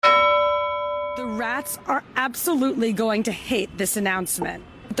The rats are absolutely going to hate this announcement.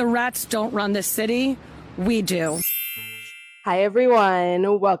 The rats don't run this city, we do. Hi,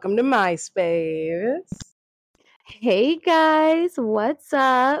 everyone. Welcome to MySpace. Hey guys, what's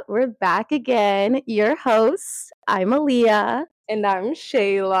up? We're back again. Your hosts, I'm Aaliyah. And I'm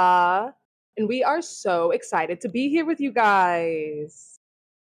Shayla. And we are so excited to be here with you guys.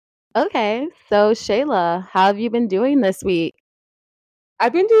 Okay, so Shayla, how have you been doing this week?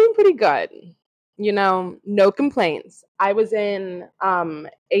 I've been doing pretty good. You know, no complaints. I was in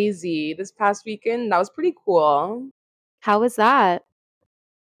AZ this past weekend. That was pretty cool. How was that?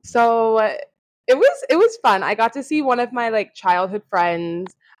 So it was fun. I got to see one of my childhood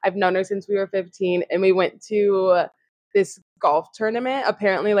friends. I've known her since we were 15, and we went to this golf tournament.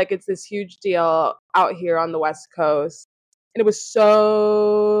 Apparently, it's this huge deal out here on the West Coast. And it was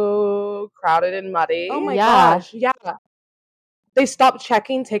so crowded and muddy. Oh my gosh. Yeah. They stopped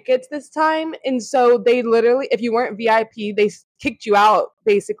checking tickets this time, and so they literally, if you weren't VIP, they kicked you out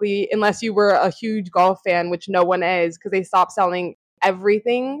basically, unless you were a huge golf fan, which no one is, because they stopped selling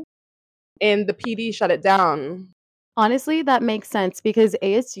everything and the PD shut it down. Honestly, that makes sense because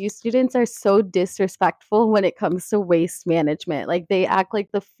ASU students are so disrespectful when it comes to waste management. Like they act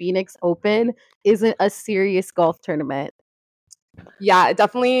like the Phoenix Open isn't a serious golf tournament. Yeah, it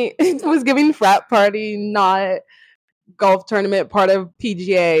definitely was giving frat party, not golf tournament, part of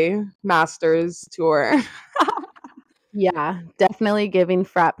PGA Masters Tour. Yeah, definitely giving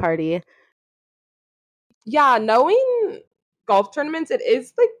frat party. Yeah, knowing golf tournaments, it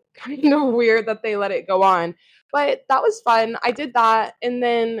is kind of weird that they let it go on. But that was fun. I did that, and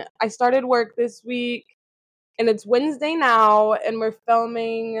then I started work this week, and it's Wednesday now, and we're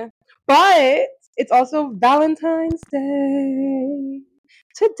filming. But it's also Valentine's Day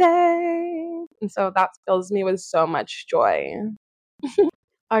today, and so that fills me with so much joy.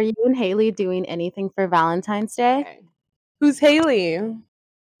 Are you and Haley doing anything for Valentine's Day? Okay. Who's Haley?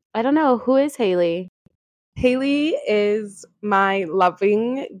 I don't know. Who is Haley? Haley is my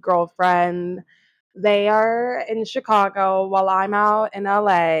loving girlfriend. They are in Chicago while I'm out in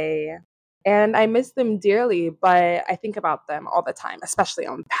LA. And I miss them dearly, but I think about them all the time, especially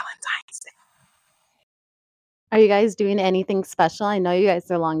on Valentine's Day. Are you guys doing anything special? I know you guys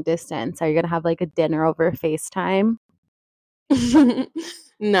are long distance. Are you going to have a dinner over FaceTime?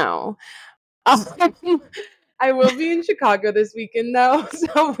 No. I will be in Chicago this weekend, though,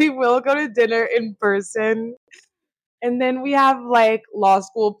 so we will go to dinner in person. And then we have law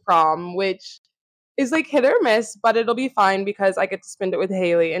school prom, which is hit or miss, but it'll be fine because I get to spend it with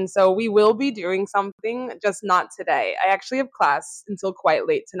Haley. And so we will be doing something, just not today. I actually have class until quite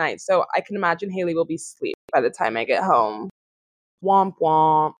late tonight, so I can imagine Haley will be asleep by the time I get home. Womp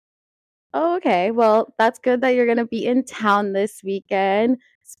womp. Oh, okay. Well, that's good that you're going to be in town this weekend.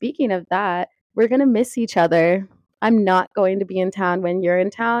 Speaking of that, we're going to miss each other. I'm not going to be in town when you're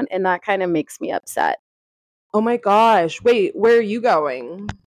in town, and that kind of makes me upset. Oh my gosh. Wait, where are you going?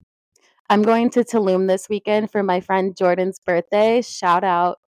 I'm going to Tulum this weekend for my friend Jordan's birthday. Shout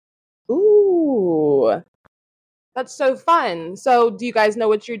out. Ooh. That's so fun. So do you guys know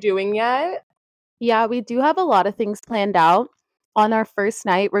what you're doing yet? Yeah, we do have a lot of things planned out. On our first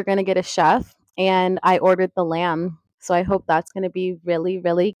night, we're going to get a chef, and I ordered the lamb. So I hope that's going to be really,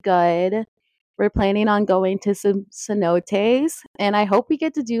 really good. We're planning on going to some cenotes, and I hope we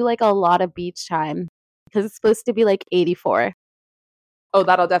get to do a lot of beach time because it's supposed to be 84. Oh,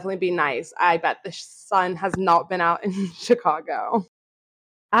 that'll definitely be nice. I bet the sun has not been out in Chicago.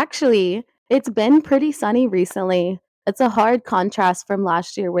 Actually, it's been pretty sunny recently. It's a hard contrast from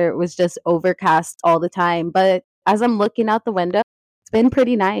last year where it was just overcast all the time. But as I'm looking out the window, it's been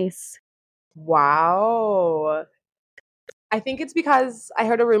pretty nice. Wow. I think it's because I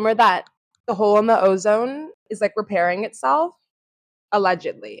heard a rumor that the hole in the ozone is repairing itself,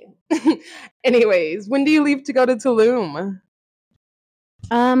 allegedly. Anyways, when do you leave to go to Tulum?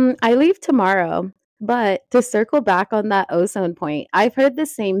 I leave tomorrow, but to circle back on that ozone point, I've heard the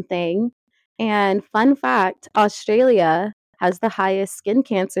same thing. And fun fact, Australia has the highest skin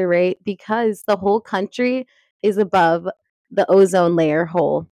cancer rate because the whole country is above the ozone layer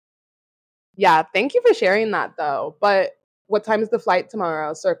hole. Yeah, thank you for sharing that though. But what time is the flight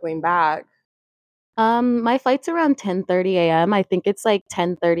tomorrow circling back? My flight's around 10:30 a.m. I think it's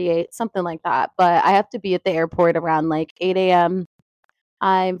 10:38, something like that. But I have to be at the airport around 8 a.m.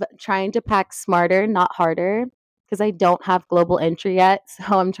 I'm trying to pack smarter, not harder, because I don't have global entry yet.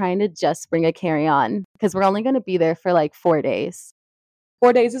 So I'm trying to just bring a carry-on because we're only going to be there for 4 days.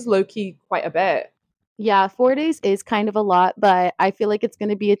 4 days is low key quite a bit. Yeah, 4 days is kind of a lot, but I feel like it's going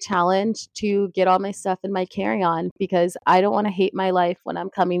to be a challenge to get all my stuff in my carry on because I don't want to hate my life when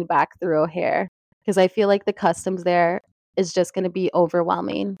I'm coming back through O'Hare because I feel like the customs there is just going to be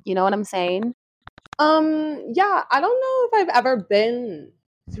overwhelming. You know what I'm saying? Yeah, I don't know if I've ever been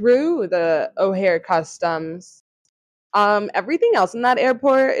through the O'Hare customs. Everything else in that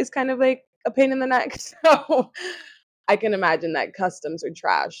airport is kind of like a pain in the neck. So I can imagine that customs are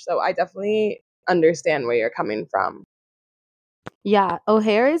trash. So I definitely understand where you're coming from. Yeah,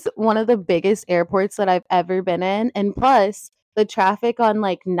 O'Hare is one of the biggest airports that I've ever been in. And plus, the traffic on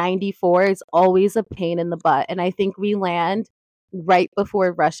like 94 is always a pain in the butt. And I think we land right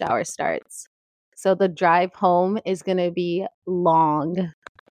before rush hour starts. So the drive home is going to be long.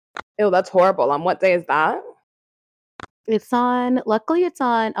 Ew, that's horrible. On what day is that? Luckily, it's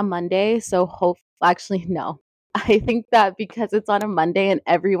on a Monday. So, actually, no. I think that because it's on a Monday and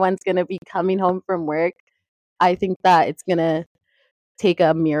everyone's going to be coming home from work, I think that it's going to take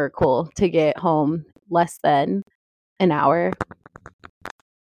a miracle to get home less than an hour.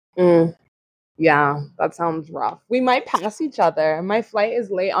 Mm, yeah, that sounds rough. We might pass each other. My flight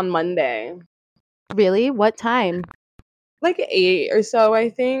is late on Monday. Really? What time? Like 8 or so, I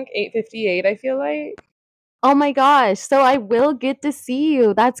think. 8:58, I feel like. Oh my gosh. So I will get to see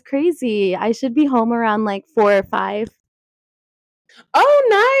you. That's crazy. I should be home around like 4 or 5.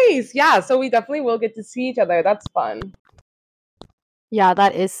 Oh, nice. Yeah, so we definitely will get to see each other. That's fun. Yeah,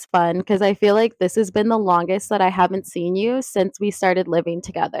 that is fun because I feel like this has been the longest that I haven't seen you since we started living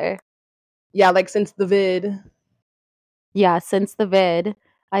together. Yeah, like since the vid. Yeah, since the vid.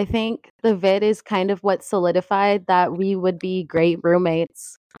 I think the vid is kind of what solidified that we would be great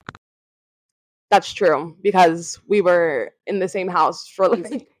roommates. That's true because we were in the same house for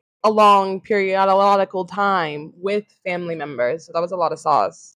like a long periodical time with family members. So that was a lot of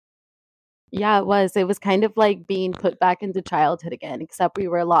sauce. Yeah, it was. It was kind of like being put back into childhood again, except we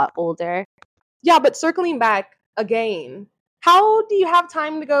were a lot older. Yeah, but circling back again, how do you have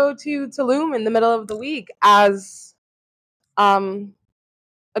time to go to Tulum in the middle of the week as um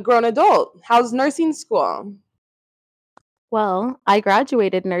a grown adult? How's nursing school? Well, I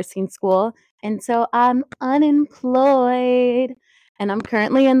graduated nursing school, and so I'm unemployed. And I'm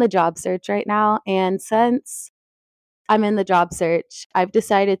currently in the job search right now. And since I'm in the job search, I've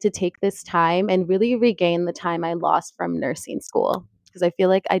decided to take this time and really regain the time I lost from nursing school because I feel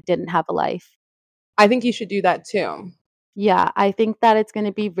like I didn't have a life. I think you should do that too. Yeah, I think that it's going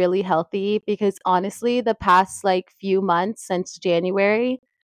to be really healthy because honestly, the past like few months since January,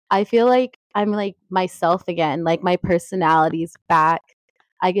 I feel like I'm like myself again. Like my personality's back.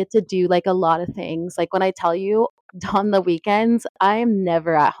 I get to do like a lot of things. Like when I tell you on the weekends, I am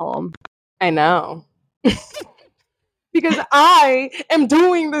never at home. I know. Because I am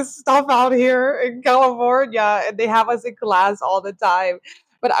doing this stuff out here in California and they have us in class all the time.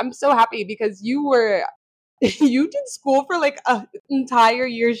 But I'm so happy because you did school for like an entire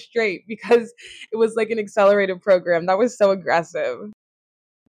year straight because it was like an accelerated program. That was so aggressive.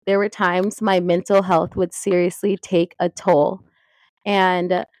 There were times my mental health would seriously take a toll.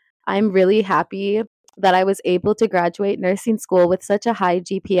 And I'm really happy that I was able to graduate nursing school with such a high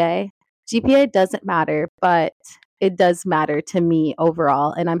GPA. GPA doesn't matter, but it does matter to me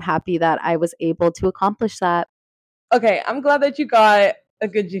overall. And I'm happy that I was able to accomplish that. Okay, I'm glad that you got a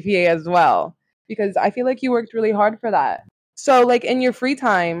good GPA as well because I feel like you worked really hard for that. So, like in your free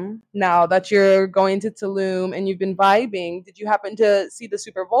time now that you're going to Tulum and you've been vibing, did you happen to see the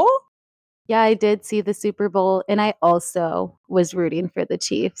Super Bowl? Yeah, I did see the Super Bowl, and I also was rooting for the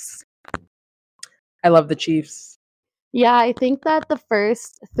Chiefs. I love the Chiefs. Yeah, I think that the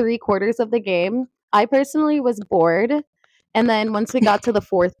first 3 quarters of the game, I personally was bored. And then once we got to the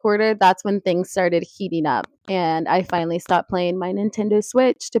fourth quarter, that's when things started heating up. And I finally stopped playing my Nintendo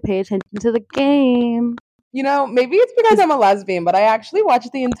Switch to pay attention to the game. You know, maybe it's because I'm a lesbian, but I actually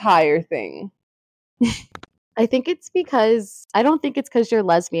watched the entire thing. I don't think it's because you're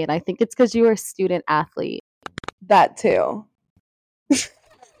lesbian. I think it's because you are a student athlete. That too.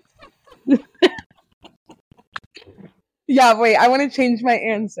 Yeah, wait, I want to change my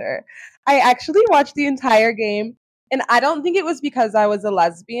answer. I actually watched the entire game, and I don't think it was because I was a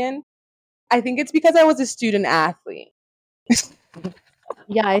lesbian. I think it's because I was a student athlete.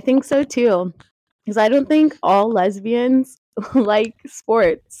 Yeah, I think so too. Because I don't think all lesbians like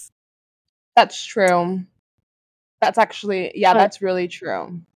sports. That's true. That's actually, yeah, But that's really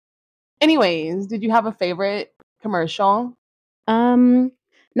true. Anyways, did you have a favorite commercial? Um,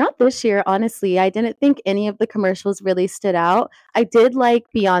 not this year, honestly. I didn't think any of the commercials really stood out. I did like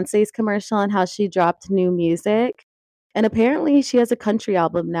Beyonce's commercial and how she dropped new music. And apparently she has a country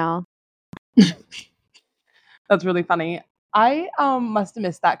album now. That's really funny. I must have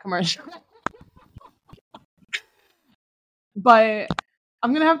missed that commercial. But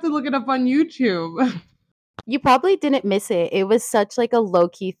I'm gonna have to look it up on YouTube. You probably didn't miss it. It was such like a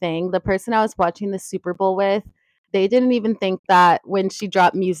low-key thing. The person I was watching the Super Bowl with, they didn't even think that when she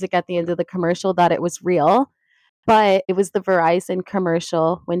dropped music at the end of the commercial that it was real. But it was the Verizon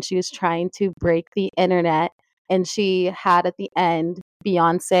commercial when she was trying to break the internet and she had at the end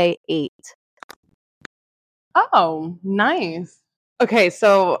Beyonce 8. Oh, nice. Okay,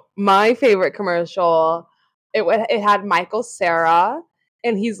 so my favorite commercial, it had Michael Cera,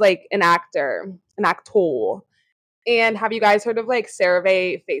 and he's like an actor, an actor. And have you guys heard of like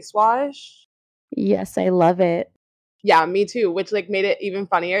CeraVe face wash? Yes, I love it. Yeah, me too, which like made it even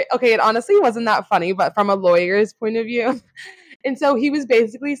funnier. Okay, it honestly wasn't that funny, but from a lawyer's point of view. And so he was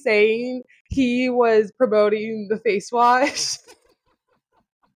basically saying he was promoting the face wash.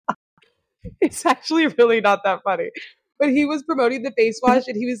 It's actually really not that funny. But he was promoting the face wash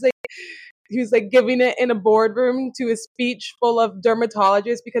and he was like giving it in a boardroom to a speech full of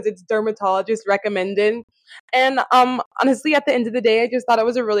dermatologists because it's dermatologist recommended. And honestly at the end of the day I just thought it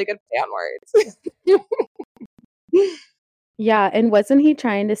was a really good play on words. Yeah, and wasn't he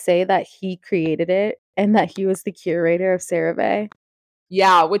trying to say that he created it and that he was the curator of CeraVe?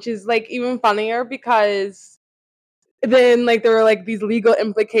 Yeah, which is like even funnier because then like there were like these legal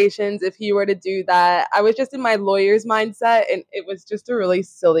implications if he were to do that. I was just in my lawyer's mindset and it was just a really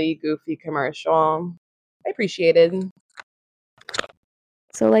silly, goofy commercial. I appreciated.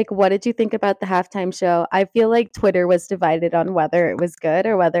 So, like, what did you think about the halftime show? I feel like Twitter was divided on whether it was good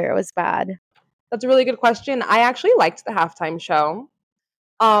or whether it was bad. That's a really good question. I actually liked the halftime show.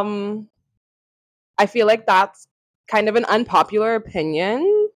 Um, I feel like that's kind of an unpopular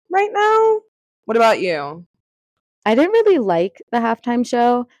opinion right now. What about you? I didn't really like the halftime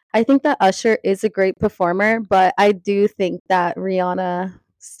show. I think that Usher is a great performer, but I do think that Rihanna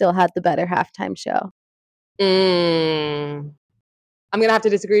still had the better halftime show. Mm, I'm gonna have to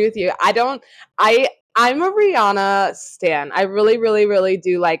disagree with you. I don't. I'm a Rihanna stan. I really, really, really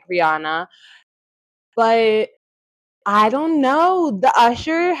do like Rihanna, but I don't know. The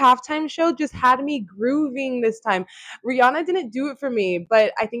Usher halftime show just had me grooving this time. Rihanna didn't do it for me,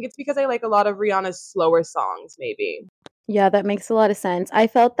 but I think it's because I like a lot of Rihanna's slower songs, maybe. Yeah, that makes a lot of sense. I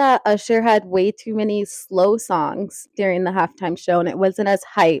felt that Usher had way too many slow songs during the halftime show and it wasn't as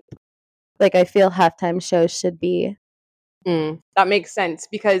hype like I feel halftime shows should be. That makes sense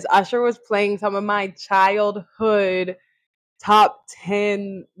because Usher was playing some of my childhood top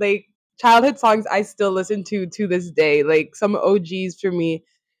 10 like childhood songs I still listen to this day, like some OGs for me.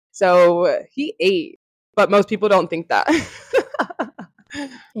 So he ate, but most people don't think that.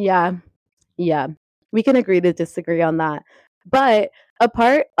 Yeah. Yeah, we can agree to disagree on that. But a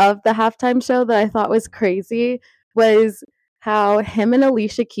part of the halftime show that I thought was crazy was how him and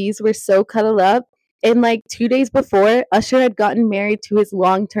Alicia Keys were so cuddled up. And like 2 days before, Usher had gotten married to his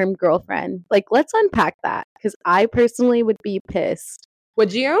long term girlfriend. Like, let's unpack that because I personally would be pissed.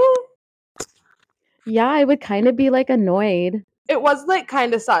 Would you? Yeah, I would kind of be like annoyed. It was like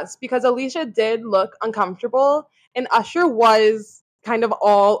kind of sus because Alicia did look uncomfortable and Usher was kind of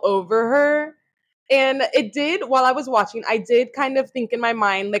all over her. And it did, while I was watching, I did kind of think in my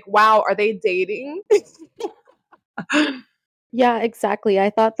mind, like, wow, are they dating? Yeah, exactly. I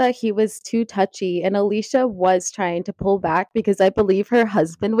thought that he was too touchy, and Alicia was trying to pull back because I believe her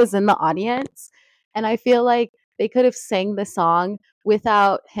husband was in the audience. And I feel like they could have sang the song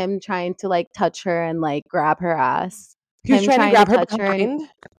without him trying to like touch her and like grab her ass. He was Him trying to trying to grab her touch her. And behind.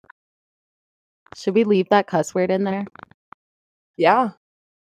 should we leave that cuss word in there? Yeah.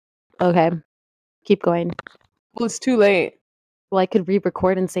 Okay, keep going. Well, it's too late. Well, I could re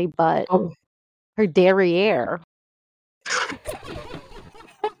record and say, but Oh. her derriere.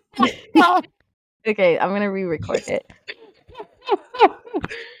 Okay, I'm going to re record it.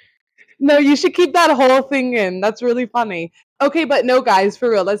 No, you should keep that whole thing in. That's really funny. Okay, but no, guys,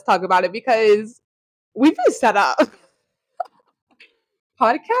 for real, let's talk about it because we've been set up.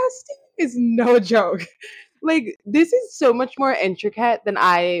 Podcasting is no joke. Like, this is so much more intricate than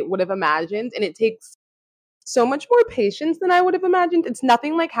I would have imagined, and it takes so much more patience than I would have imagined. It's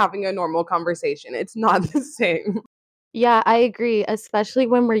nothing like having a normal conversation. It's not the same. Yeah, I agree, especially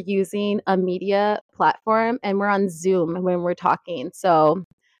when we're using a media platform and we're on Zoom when we're talking. So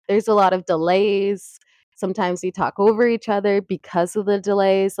there's a lot of delays. Sometimes we talk over each other because of the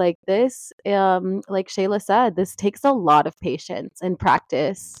delays. Like this, like Shayla said, this takes a lot of patience and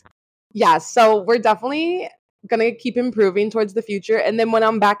practice. Yeah, so we're definitely gonna keep improving towards the future. And then when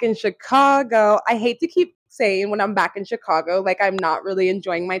I'm back in Chicago, I hate to keep saying when I'm back in Chicago, like I'm not really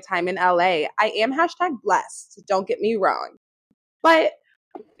enjoying my time in LA. I am #blessed, don't get me wrong. But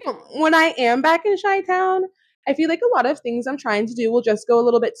when I am back in Chi-Town, I feel like a lot of things I'm trying to do will just go a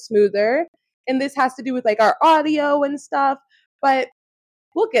little bit smoother. And this has to do with like our audio and stuff, but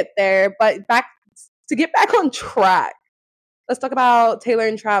we'll get there. But to get back on track, let's talk about Taylor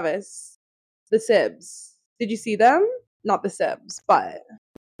and Travis, the Sibs. Did you see them? Not the Sibs, but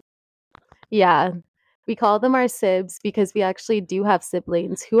Yeah. We call them our Sibs because we actually do have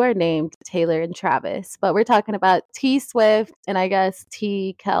siblings who are named Taylor and Travis. But we're talking about T Swift and I guess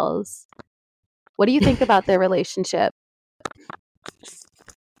T Kells. What do you think about their relationship?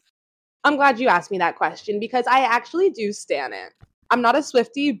 I'm glad you asked me that question because I actually do stan it. I'm not a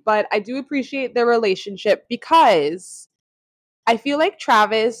Swiftie, but I do appreciate their relationship because I feel like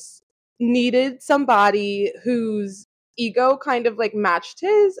Travis needed somebody whose ego kind of like matched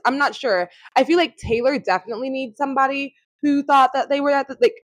his. I'm not sure. I feel like Taylor definitely needs somebody who thought that they were at the,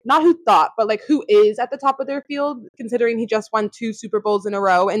 like, not who thought, but like who is at the top of their field, considering he just won 2 Super Bowls in a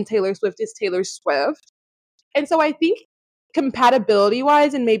row and Taylor Swift is Taylor Swift. And so I think compatibility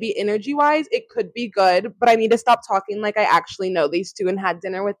wise and maybe energy wise, it could be good, but I need to stop talking like I actually know these two and had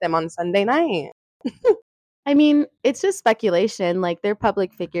dinner with them on Sunday night. I mean, it's just speculation. Like, they're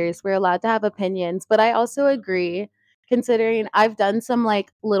public figures. We're allowed to have opinions. But I also agree, considering I've done some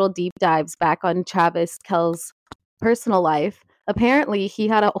like little deep dives back on Travis Kell's personal life. Apparently, he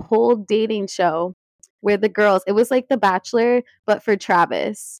had a whole dating show where the girls, it was like The Bachelor, but for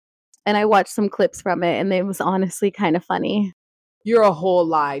Travis. And I watched some clips from it, and it was honestly kind of funny. You're a whole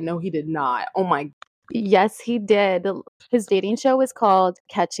lie. No, he did not. Oh my. Yes, he did. His dating show was called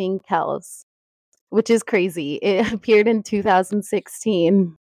Catching Kells, which is crazy. It appeared in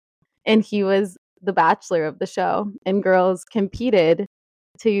 2016, and he was the bachelor of the show, and girls competed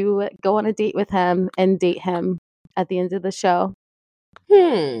to go on a date with him and date him at the end of the show.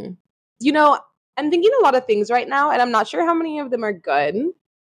 You know, I'm thinking a lot of things right now, and I'm not sure how many of them are good.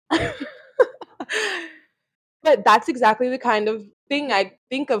 But that's exactly the kind of thing I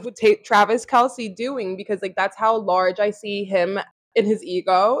think of Travis Kelce doing, because like that's how large I see him in his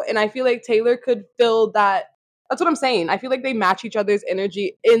ego, and I feel like Taylor could fill that. That's what I'm saying. I feel like they match each other's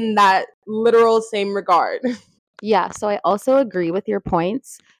energy in that literal same regard. Yeah, so I also agree with your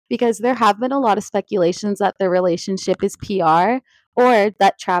points because there have been a lot of speculations that their relationship is PR or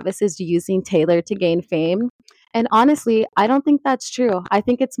that Travis is using Taylor to gain fame. And honestly, I don't think that's true. I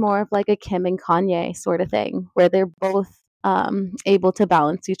think it's more of like a Kim and Kanye sort of thing where they're both able to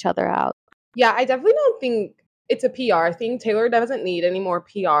balance each other out. Yeah, I definitely don't think it's a PR thing. Taylor doesn't need any more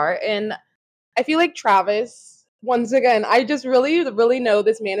PR, and I feel like Travis, once again, I just really, really know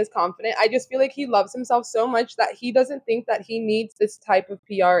this man is confident. I just feel like he loves himself so much that he doesn't think that he needs this type of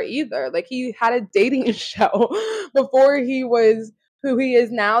PR either. Like he had a dating show before he was who he is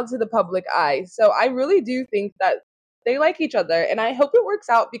now to the public eye. So I really do think that they like each other, and I hope it works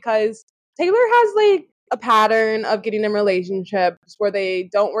out because Taylor has like a pattern of getting in relationships where they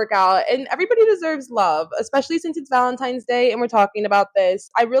don't work out, and everybody deserves love, especially since it's Valentine's Day and we're talking about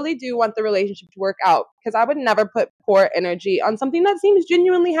this. I really do want the relationship to work out because I would never put poor energy on something that seems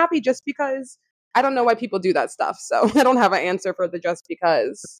genuinely happy just because. I don't know why people do that stuff, so I don't have an answer for the just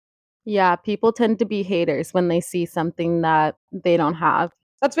because. Yeah, people tend to be haters when they see something that they don't have.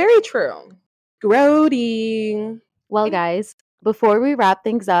 That's very true. Grody. Well, guys, before we wrap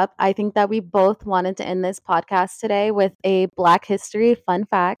things up, I think that we both wanted to end this podcast today with a Black History fun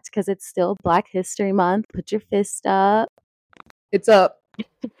fact because it's still Black History Month. Put your fist up. It's up.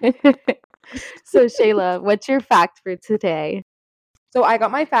 So, Shayla, what's your fact for today? So I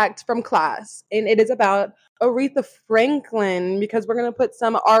got my fact from class, and it is about Aretha Franklin because we're going to put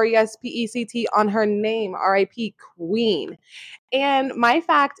some RESPECT on her name, RIP Queen. And my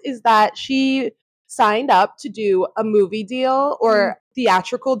fact is that she signed up to do a movie deal or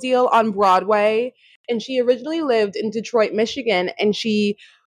theatrical deal on Broadway. And she originally lived in Detroit, Michigan, and she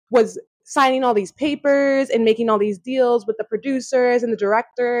was signing all these papers and making all these deals with the producers and the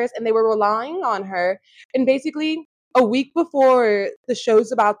directors, and they were relying on her. And basically, a week before the show's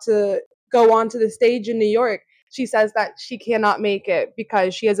about to go onto the stage in New York, she says that she cannot make it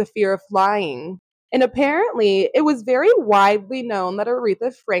because she has a fear of flying. And apparently, it was very widely known that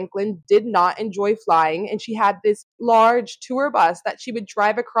Aretha Franklin did not enjoy flying, and she had this large tour bus that she would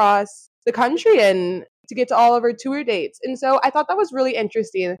drive across the country in to get to all of her tour dates. And so I thought that was really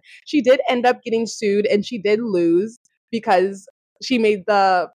interesting. She did end up getting sued, and she did lose because she made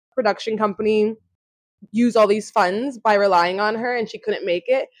the production company use all these funds by relying on her, and she couldn't make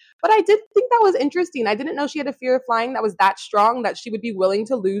it. But I did think that was interesting. I didn't know she had a fear of flying that was that strong that she would be willing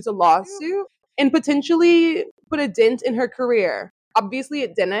to lose a lawsuit. and potentially put a dent in her career. Obviously,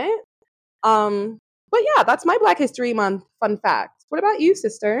 it didn't. But yeah, that's my Black History Month fun fact. What about you,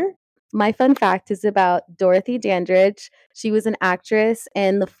 sister? My fun fact is about Dorothy Dandridge. She was an actress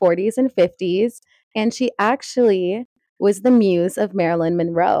in the 40s and 50s, and she actually was the muse of Marilyn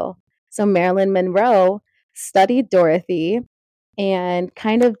Monroe. So Marilyn Monroe studied Dorothy and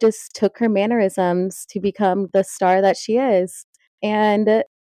kind of just took her mannerisms to become the star that she is. And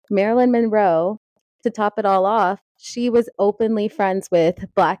Marilyn Monroe, to top it all off, she was openly friends with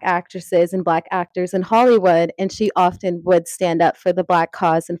Black actresses and Black actors in Hollywood, and she often would stand up for the Black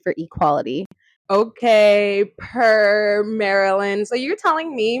cause and for equality. Okay, per Marilyn. So you're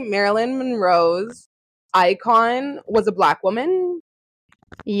telling me Marilyn Monroe's icon was a Black woman?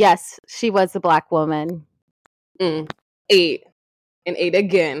 Yes, she was a Black woman. 8 and 8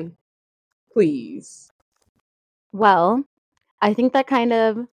 again. Please. Well, I think that kind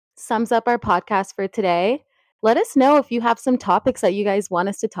of sums up our podcast for today. Let us know if you have some topics that you guys want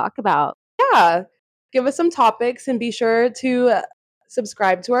us to talk about. Yeah, give us some topics and be sure to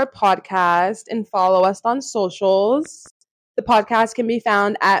subscribe to our podcast and follow us on socials. The podcast can be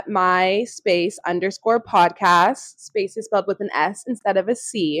found at MySpace_podcast. Space is spelled with an S instead of a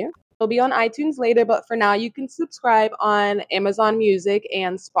C. It'll be on iTunes later, but for now, you can subscribe on Amazon Music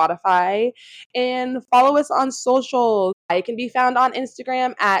and Spotify and follow us on socials. I can be found on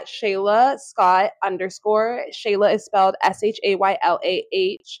Instagram at Shayla Scott _. Shayla is spelled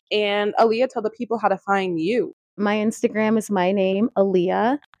Shaylah. And Aaliyah, tell the people how to find you. My Instagram is my name,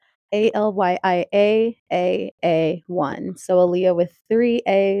 Aaliyah, ALYIAAA1. So Aaliyah with 3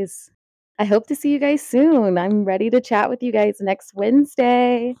 A's. I hope to see you guys soon. I'm ready to chat with you guys next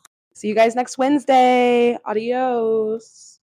Wednesday. See you guys next Wednesday. Adios.